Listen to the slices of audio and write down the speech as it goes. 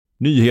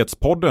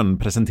Nyhetspodden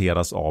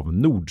presenteras av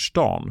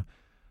Nordstan.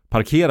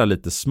 Parkera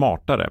lite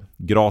smartare.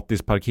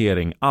 Gratis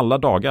parkering alla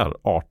dagar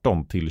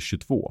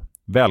 18-22.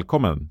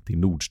 Välkommen till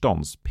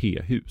Nordstans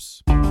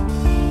P-hus.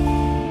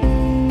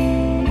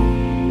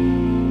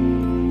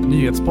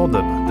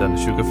 Nyhetspodden den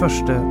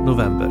 21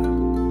 november.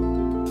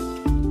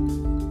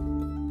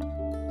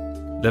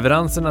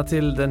 Leveranserna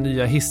till den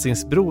nya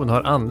Hisingsbron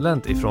har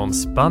anlänt ifrån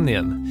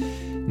Spanien.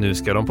 Nu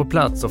ska de på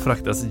plats och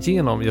fraktas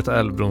genom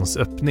detta-brons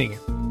öppning.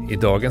 I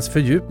dagens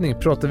fördjupning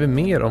pratar vi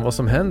mer om vad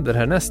som händer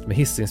härnäst med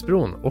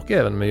Hisingsbron och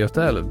även med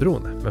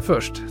detta-bron. Men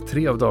först,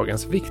 3 av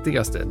dagens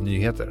viktigaste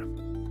nyheter.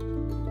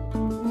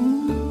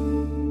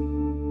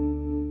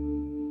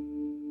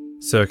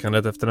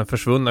 Sökandet efter den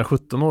försvunna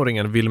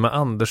 17-åringen Vilma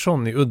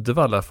Andersson i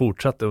Uddevalla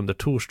fortsatte under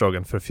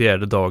torsdagen för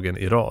 4:e dagen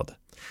i rad.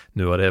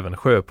 Nu har även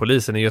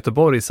sjöpolisen i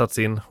Göteborg satts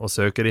in och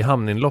söker i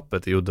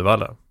hamninloppet i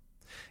Uddevalla.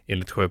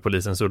 Enligt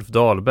sjöpolisens Ulf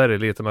Dahlberg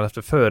letar man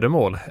efter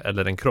föremål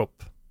eller en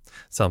kropp.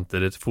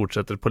 Samtidigt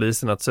fortsätter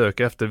polisen att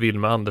söka efter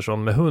Vilma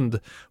Andersson med hund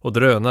och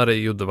drönare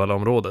i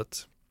Uddevallaområdet.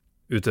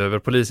 Utöver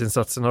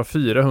polisinsatsen har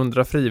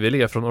 400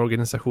 frivilliga från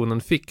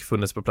organisationen FIK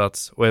funnits på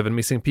plats och även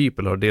Missing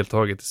People har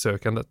deltagit i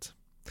sökandet.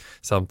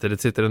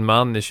 Samtidigt sitter en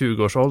man i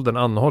 20-årsåldern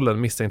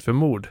anhållen misstänkt för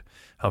mord.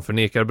 Han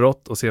förnekar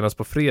brott och senast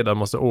på fredag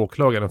måste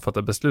åklagaren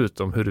fatta beslut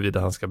om huruvida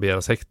han ska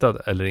begäras häktad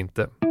eller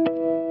inte.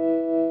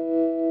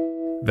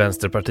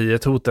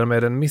 Vänsterpartiet hotar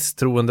med en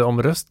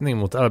misstroendeomröstning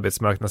mot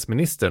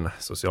arbetsmarknadsministern,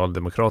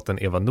 socialdemokraten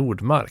Eva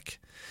Nordmark.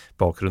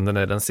 Bakgrunden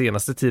är den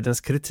senaste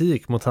tidens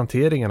kritik mot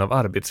hanteringen av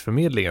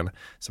Arbetsförmedlingen,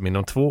 som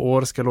inom 2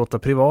 år ska låta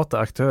privata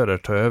aktörer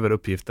ta över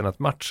uppgiften att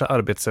matcha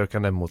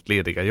arbetssökande mot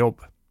lediga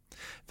jobb.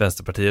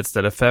 Vänsterpartiet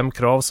ställer 5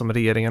 krav som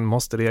regeringen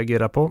måste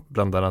reagera på,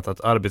 bland annat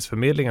att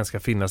Arbetsförmedlingen ska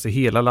finnas i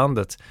hela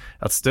landet,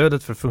 att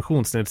stödet för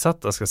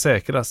funktionsnedsatta ska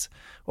säkras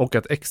och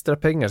att extra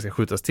pengar ska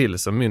skjutas till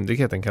som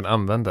myndigheten kan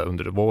använda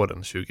under våren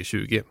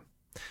 2020.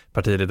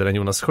 Partiledaren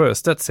Jonas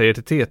Sjöstedt säger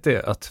till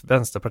TT att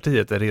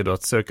Vänsterpartiet är redo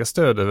att söka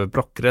stöd över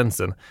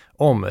blockgränsen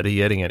om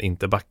regeringen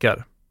inte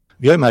backar.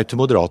 Vi har märkt hur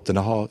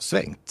Moderaterna har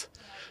svängt.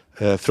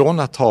 Från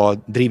att ha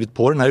drivit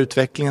på den här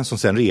utvecklingen som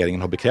sen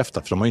regeringen har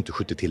bekräftat, för de har ju inte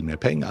skjutit till mer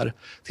pengar,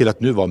 till att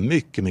nu vara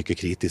mycket, mycket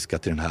kritiska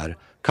till den här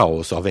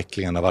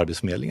kaosavvecklingen av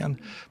Arbetsförmedlingen.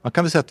 Man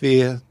kan väl säga att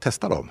vi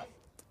testar dem.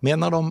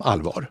 Menar de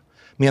allvar?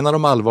 Menar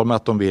de allvar med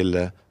att de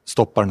vill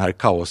stoppa den här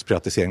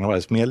kaosprivatiseringen av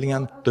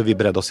Arbetsförmedlingen, då är vi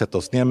beredda att sätta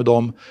oss ner med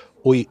dem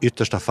och i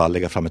yttersta fall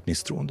lägga fram ett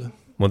misstroende.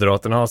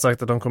 Moderaterna har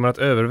sagt att de kommer att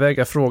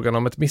överväga frågan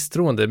om ett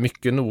misstroende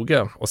mycket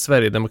noga och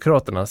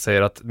Sverigedemokraterna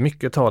säger att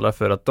mycket talar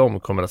för att de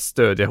kommer att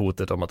stödja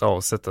hotet om att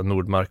avsätta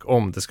Nordmark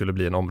om det skulle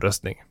bli en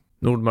omröstning.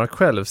 Nordmark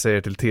själv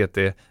säger till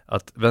TT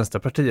att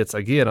Vänsterpartiets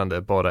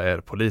agerande bara är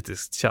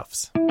politiskt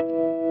tjafs.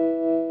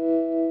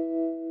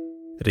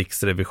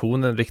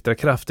 Riksrevisionen riktar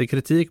kraftig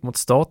kritik mot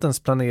statens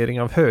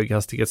planering av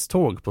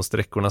höghastighetståg på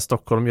sträckorna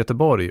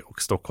Stockholm-Göteborg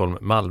och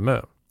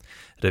Stockholm-Malmö.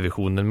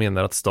 Revisionen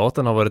menar att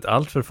staten har varit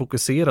alltför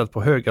fokuserad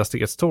på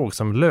höghastighetståg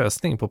som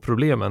lösning på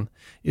problemen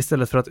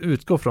istället för att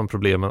utgå från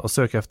problemen och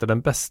söka efter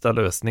den bästa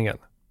lösningen.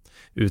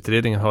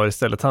 Utredningen har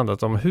istället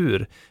handlat om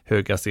hur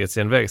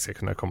höghastighetsjärnväg ska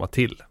kunna komma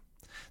till.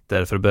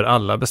 Därför bör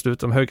alla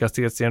beslut om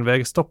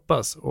höghastighetsjärnväg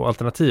stoppas och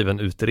alternativen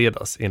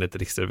utredas enligt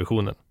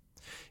Riksrevisionen.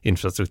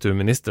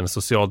 Infrastrukturministern,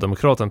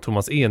 socialdemokraten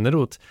Thomas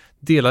Eneroth,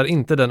 delar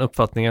inte den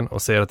uppfattningen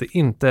och säger att det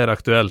inte är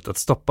aktuellt att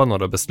stoppa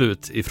några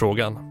beslut i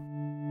frågan.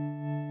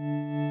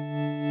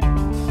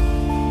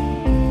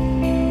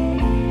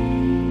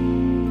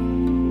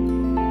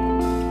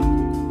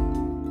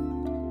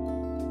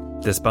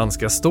 Det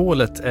spanska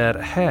Stålet är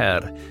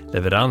här.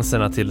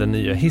 Leveranserna till den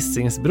nya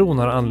Hisingsbron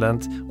har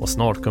anlänt och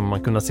snart kommer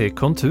man kunna se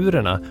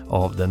konturerna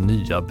av den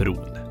nya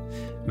bron.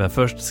 Men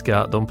först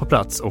ska de på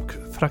plats och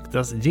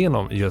fraktas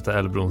genom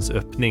detta-brons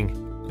öppning.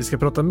 Vi ska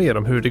prata mer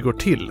om hur det går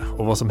till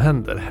och vad som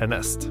händer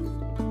härnäst.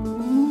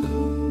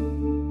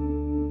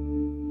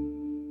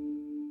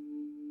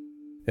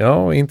 Ja,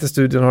 och in till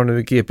studion har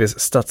nu GPs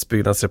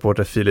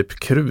stadsbyggnadsreporter Filip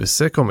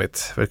Kruse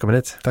kommit. Välkommen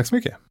hit. Tack så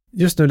mycket.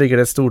 Just nu ligger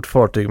det ett stort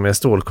fartyg med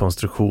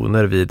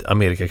stålkonstruktioner vid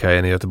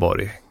Amerikakajen i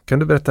Göteborg. Kan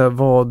du berätta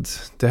vad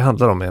det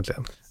handlar om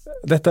egentligen?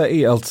 Detta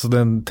är alltså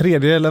den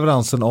 3:e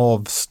leveransen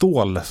av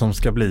stål som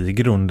ska bli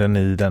grunden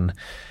i den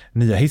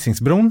nya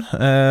Hisingsbron.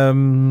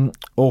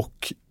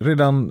 Och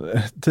redan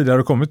tidigare har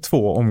det kommit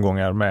 2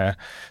 omgångar med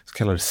så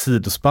kallade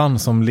sidospann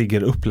som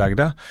ligger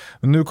upplagda.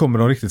 Nu kommer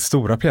de riktigt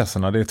stora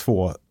pjäserna, det är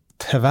 2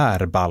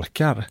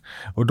 tvärbalkar.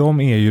 Och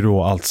de är ju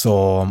då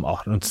alltså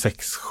runt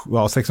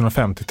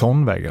 650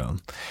 ton väger den.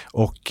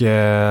 Och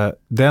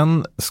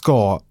den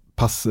ska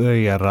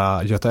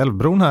passera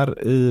Göta-älvbron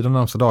här i de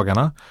närmaste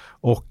dagarna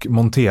och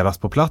monteras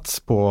på plats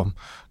på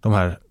de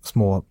här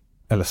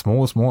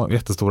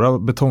jättestora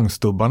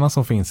betongstubbarna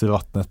som finns i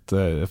vattnet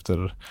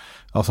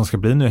som ska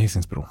bli nya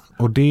Hisingsbron.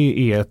 Och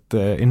det är ett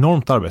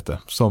enormt arbete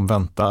som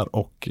väntar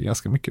och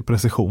ganska mycket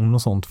precision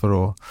och sånt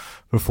för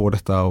att få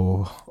detta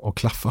att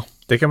klaffa.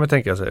 Det kan man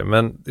tänka sig,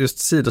 men just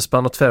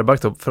sidospann och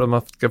tvärbalk då, för att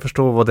man ska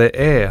förstå vad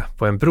det är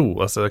på en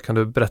bro, alltså kan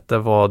du berätta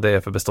vad det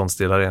är för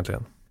beståndsdelar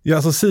egentligen? Ja,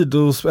 alltså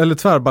eller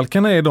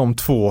tvärbalkarna är de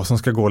två som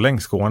ska gå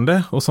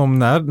längsgående och som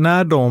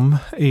när de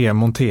är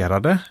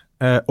monterade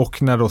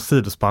och när då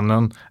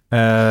sidospannen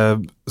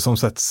som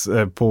sätts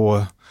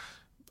på,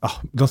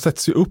 de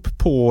sätts ju upp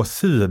på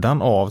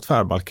sidan av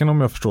tvärbalken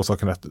om jag förstår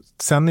saken rätt.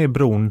 Sen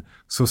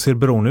ser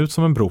bron ut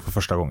som en bro för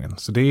första gången.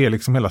 Så det är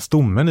liksom hela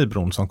stommen i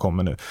bron som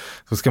kommer nu.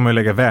 Så ska man ju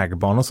lägga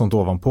vägbanor och sånt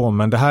ovanpå,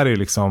 men det här är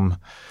liksom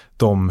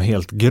de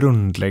helt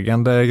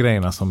grundläggande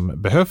grejerna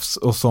som behövs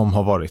och som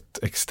har varit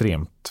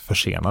extremt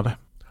försenade.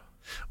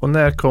 Och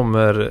när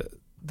kommer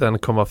den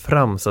komma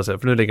fram så att säga?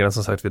 För nu ligger den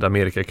som sagt vid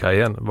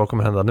Amerikakajen. Vad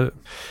kommer hända nu?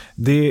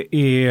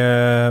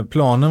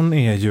 Planen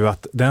är ju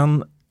att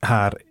den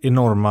här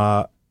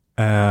enorma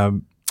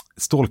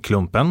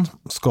stålklumpen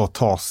ska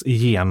tas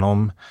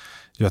igenom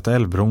Göta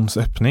älvbrons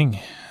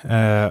öppning.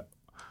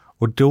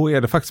 Och då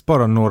är det faktiskt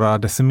bara några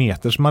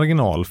decimeters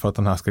marginal för att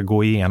den här ska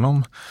gå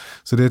igenom.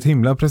 Så det är ett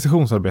himla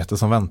precisionsarbete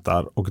som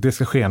väntar och det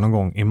ska ske någon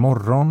gång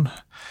imorgon.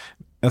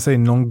 Jag säger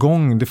någon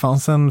gång, det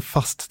fanns en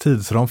fast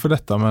tidsram för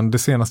detta, men det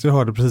senaste jag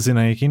hörde precis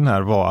innan jag gick in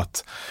här var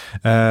att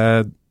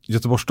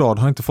Göteborgs stad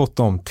har inte fått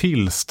de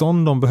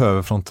tillstånd de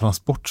behöver från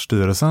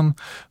Transportstyrelsen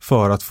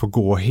för att få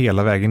gå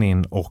hela vägen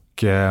in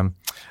och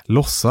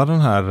lossa den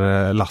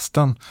här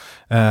lasten.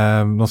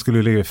 De skulle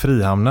ju ligga i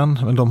Frihamnen,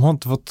 men de har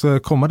inte fått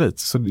komma dit.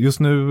 Så just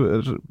nu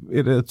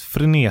är det ett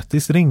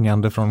frenetiskt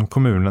ringande från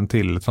kommunen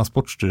till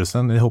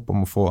Transportstyrelsen i hopp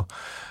om att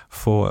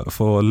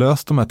få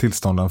löst de här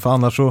tillstånden. För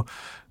annars så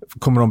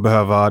kommer de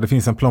behöva, det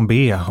finns en plan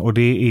B och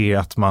det är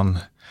att man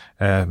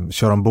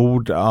kör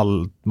ombord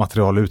all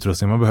material och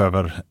utrustning man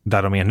behöver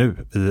där de är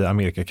nu i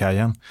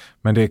Amerikakajen.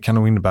 Men det kan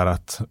nog innebära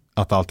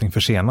att allting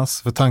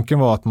försenas. För tanken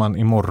var att man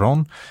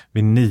imorgon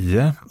vid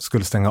 9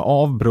 skulle stänga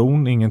av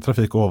bron, ingen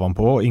trafik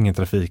ovanpå, ingen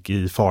trafik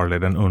i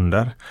farleden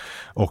under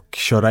och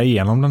köra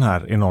igenom den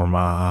här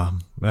enorma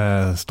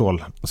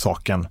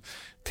stålsaken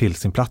till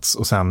sin plats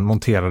och sen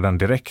montera den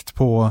direkt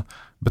på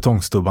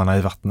betongstubbarna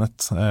i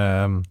vattnet.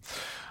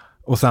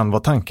 Och sen var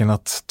tanken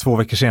att 2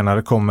 veckor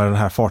senare kommer det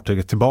här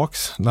fartyget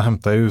tillbaks. De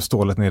hämtar ju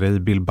stålet nere i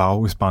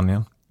Bilbao i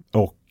Spanien.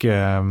 Och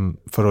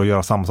för att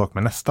göra samma sak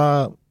med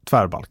nästa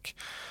tvärbalk.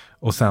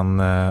 Och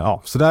sen,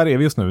 så där är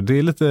vi just nu. Det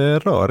är lite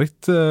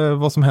rörigt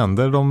vad som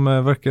händer. De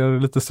verkar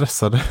lite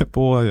stressade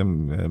på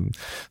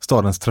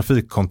stadens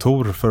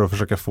trafikkontor för att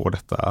försöka få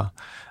detta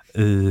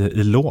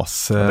i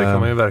lås. Det kan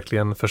man ju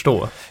verkligen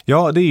förstå.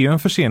 Ja, det är ju en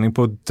försening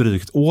på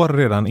drygt år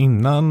redan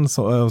innan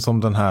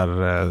som det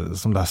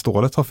här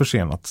stålet har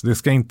försenat. Det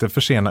ska inte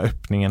försena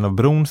öppningen av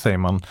bron, säger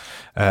man.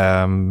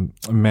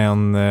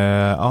 Men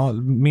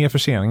mer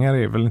förseningar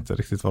är väl inte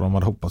riktigt vad de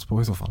hade hoppats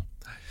på i så fall.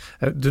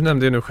 Du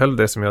nämnde ju nu själv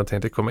det som jag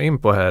tänkte komma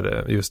in på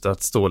här, just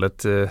att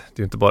stålet, det är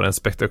ju inte bara en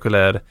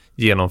spektakulär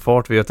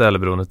genomfart vid Göta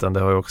älvbron, utan det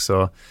har ju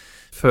också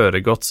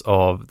föregåtts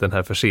av den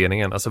här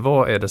förseningen. Alltså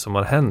vad är det som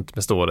har hänt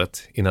med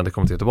stålet innan det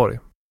kom till Göteborg?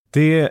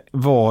 Det är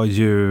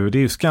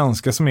ju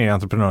Skanska som är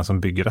entreprenören som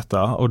bygger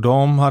detta och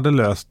de hade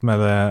löst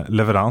med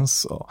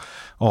leverans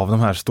av de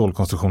här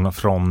stålkonstruktionerna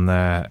från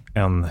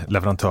en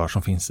leverantör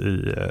som finns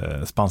i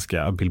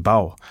spanska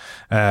Bilbao.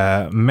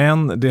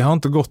 Men det har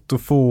inte gått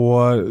att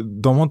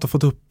de har inte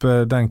fått upp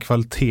den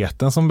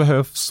kvaliteten som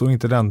behövs och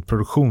inte den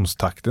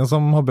produktionstakten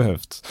som har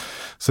behövts.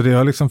 Så det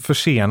har liksom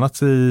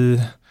försenats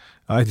i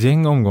ett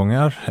gäng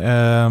omgångar.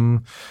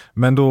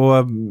 Men då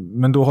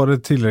har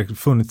det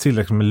funnits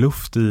tillräckligt med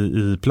luft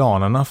i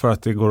planerna för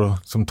att det går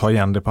att ta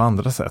igen det på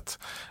andra sätt.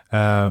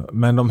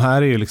 Men de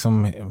här är ju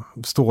liksom,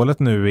 stålet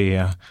nu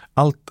är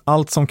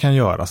allt som kan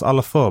göras,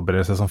 alla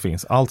förberedelser som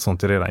finns, allt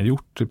sånt är redan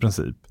gjort i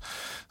princip.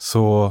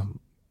 Så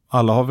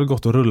alla har väl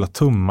gått och rullat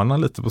tummarna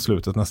lite på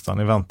slutet nästan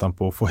i väntan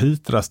på att få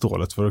hit det där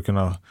stålet för att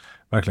kunna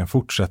verkligen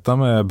fortsätta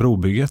med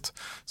brobygget.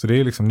 Så det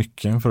är liksom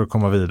nyckeln för att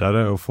komma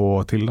vidare och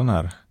få till den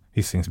här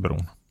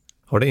Hisingsbron.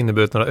 Har det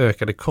inneburit några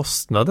ökade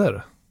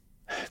kostnader?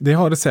 Det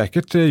har det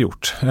säkert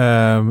gjort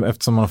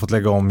eftersom man har fått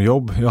lägga om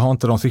jobb. Jag har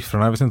inte de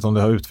siffrorna, jag vet inte om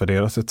det har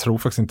utvärderats. Jag tror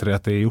faktiskt inte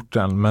att det är gjort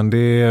än. Men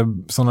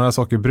sådana här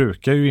saker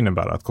brukar ju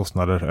innebära att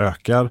kostnader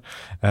ökar.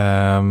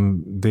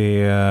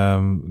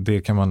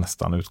 Det kan man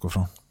nästan utgå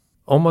från.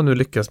 Om man nu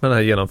lyckas med den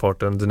här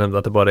genomfarten, du nämnde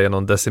att det bara är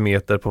någon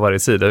decimeter på varje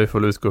sida. Vi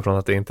får utgå från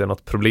att det inte är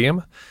något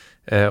problem.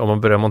 Om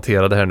man börjar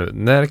montera det här nu,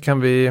 när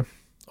kan vi...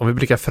 Om vi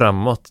blickar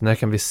framåt, när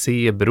kan vi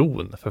se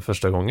bron för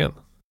första gången?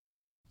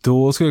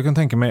 Då skulle jag kunna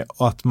tänka mig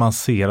att man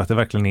ser att det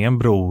verkligen är en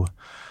bro.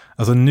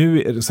 Alltså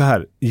nu är det så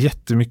här,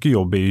 jättemycket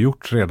jobb är ju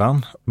gjort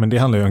redan. Men det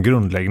handlar ju om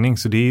grundläggning,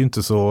 så det är ju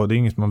inte så, det är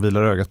inget man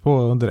vilar ögat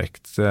på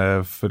direkt.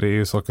 För det är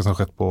ju saker som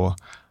skett på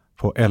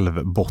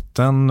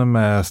älvbotten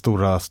med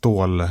stora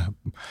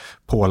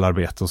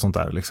stålpålarbete och sånt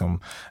där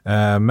liksom.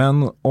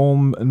 Men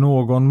om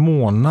någon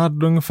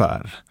månad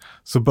ungefär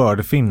så bör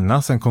det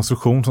finnas en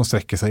konstruktion som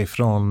sträcker sig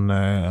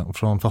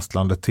från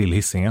fastlandet till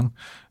Hisingen.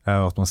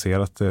 Och att man ser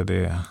att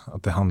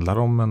det handlar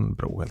om en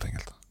bro helt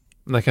enkelt.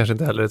 Men kanske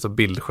inte heller är så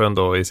bildskön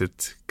då i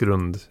sitt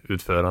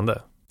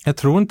grundutförande. Jag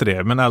tror inte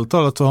det, men ärligt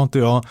talat så har inte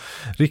jag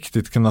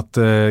riktigt kunnat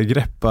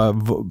greppa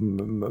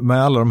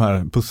med alla de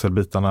här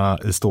pusselbitarna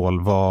i stål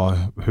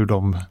hur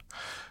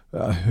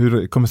hur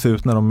det kommer se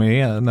ut när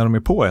de är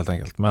på helt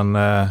enkelt. Men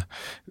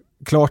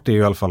klart är ju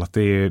i alla fall att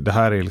det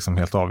här är liksom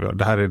helt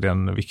avgörande. Det här är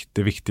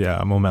det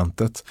viktiga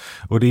momentet.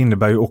 Och det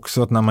innebär ju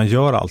också att när man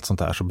gör allt sånt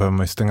här så behöver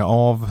man ju stänga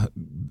av.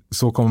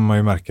 Så kommer man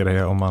ju märka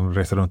det om man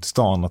reser runt i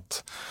stan.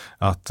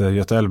 Att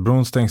Göta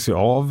älvbron stängs ju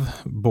av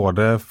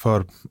både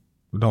för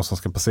de som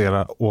ska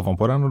passera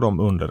ovanpå den och de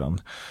under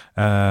den.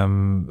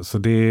 Så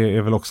det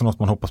är väl också något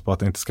man hoppas på, att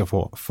det inte ska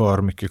få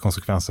för mycket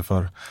konsekvenser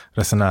för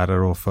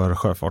resenärer och för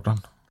sjöfarten.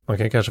 Man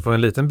kan kanske få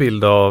en liten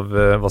bild av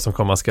vad som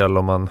komma skall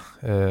om man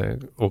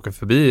åker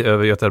förbi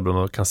över Göta älvbron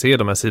och kan se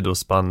de här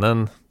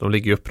sidospannen. De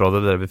ligger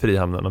uppradade där vid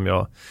Frihamnen, om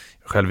jag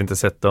själv inte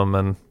sett dem,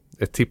 men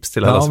ett tips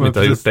till alla som inte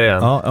har gjort det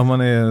än. Ja, om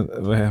man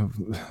är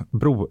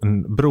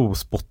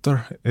brospotter,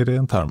 är det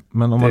en term?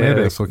 Men om man är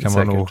det så kan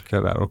man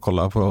åka där och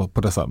kolla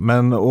på dessa.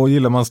 Och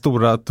gillar man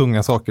stora,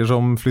 tunga saker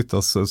som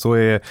flyttas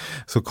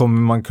så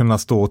kommer man kunna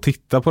stå och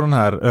titta på den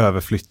här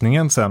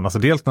överflyttningen sen. Alltså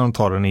dels när de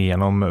tar den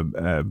igenom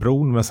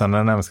bron, men sen när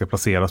den även ska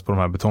placeras på de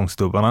här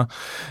betongstubbarna.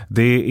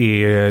 Det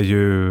är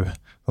ju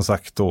som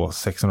sagt då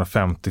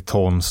 650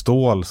 ton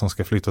stål som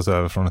ska flyttas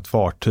över från ett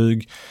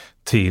fartyg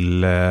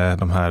till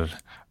de här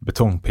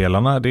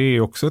betongpelarna. Det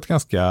är också ett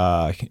ganska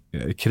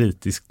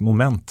kritiskt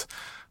moment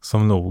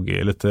som nog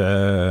är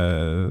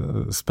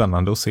lite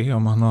spännande att se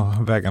om man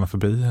har vägarna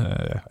förbi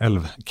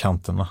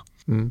älvkanterna.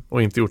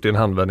 Och inte gjort i en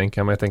handvändning,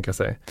 kan man ju tänka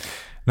sig.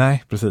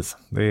 Nej, precis.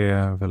 Det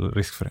är väl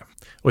risk för det.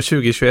 Och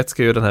 2021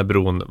 ska ju den här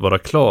bron vara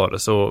klar,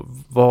 så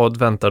vad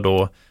väntar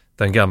då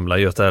den gamla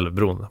Göta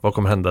älvbron? Vad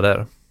kommer hända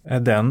där?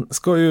 Den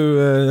ska ju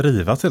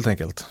rivas helt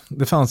enkelt.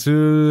 Det fanns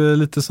ju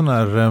lite sån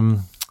här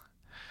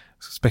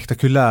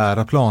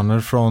spektakulära planer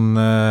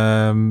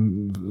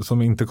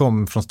som inte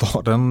kom från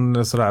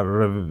staden sådär,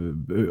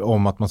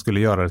 om att man skulle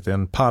göra det till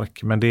en park,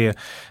 men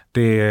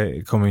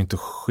det kommer ju inte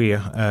ske.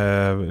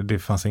 Det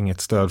fanns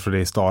inget stöd för det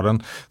i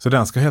staden, så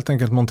den ska helt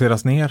enkelt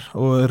monteras ner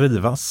och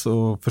rivas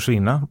och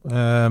försvinna.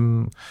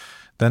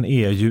 Den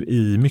är ju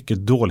i mycket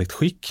dåligt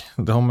skick,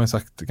 det har man ju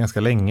sagt ganska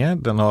länge.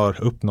 Den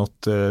har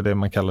uppnått det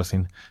man kallar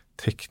sin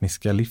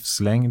tekniska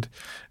livslängd.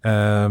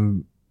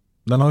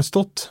 Den har ju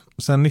stått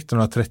sedan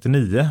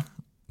 1939,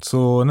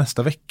 så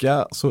nästa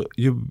vecka så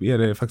är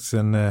det faktiskt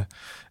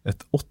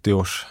ett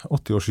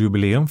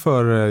 80-årsjubileum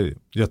för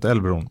Göta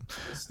älvbron.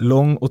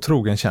 Lång och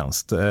trogen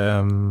tjänst.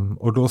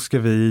 Och då ska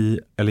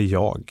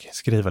jag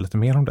skriva lite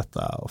mer om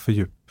detta och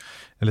en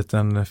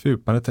liten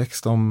fördjupande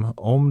text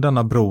om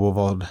denna bro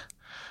och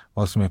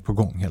vad som är på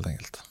gång helt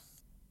enkelt.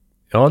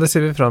 Ja, det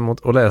ser vi fram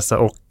emot att läsa,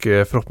 och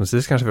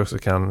förhoppningsvis kanske vi också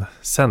kan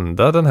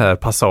sända den här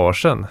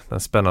passagen, den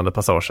spännande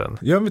passagen.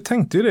 Ja, vi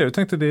tänkte ju det. Jag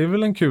tänkte det är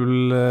väl en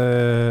kul.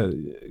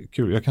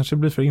 Jag kanske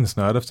blir för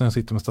insnöad efter att jag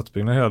sitter med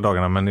stadsbyggnader hela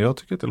dagarna, men jag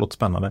tycker att det låter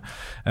spännande.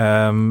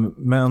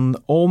 Men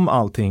om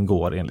allting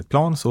går enligt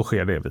plan så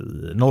sker det vid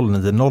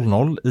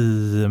 09.00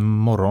 i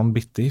morgon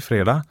bitti,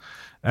 fredag.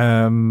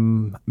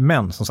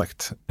 Men som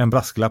sagt, en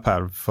brasklapp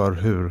här för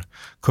hur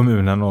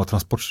kommunen och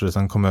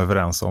Transportstyrelsen kommer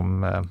överens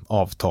om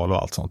avtal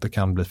och allt sånt. Det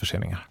kan bli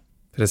förseningar.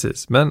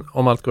 Precis, men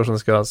om allt går som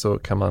ska så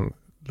kan man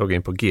logga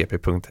in på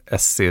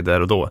gp.se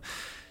där och då.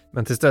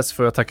 Men tills dess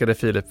får jag tacka dig,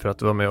 Filip, för att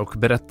du var med och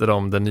berättade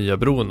om den nya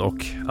bron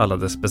och alla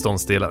dess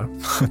beståndsdelar.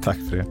 Tack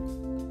för det.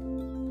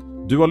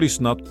 Du har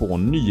lyssnat på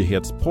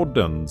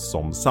Nyhetspodden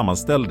som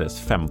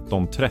sammanställdes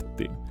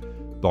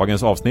 15.30.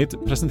 Dagens avsnitt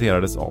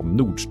presenterades av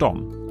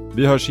Nordstan.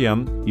 Vi hörs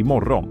igen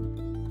imorgon.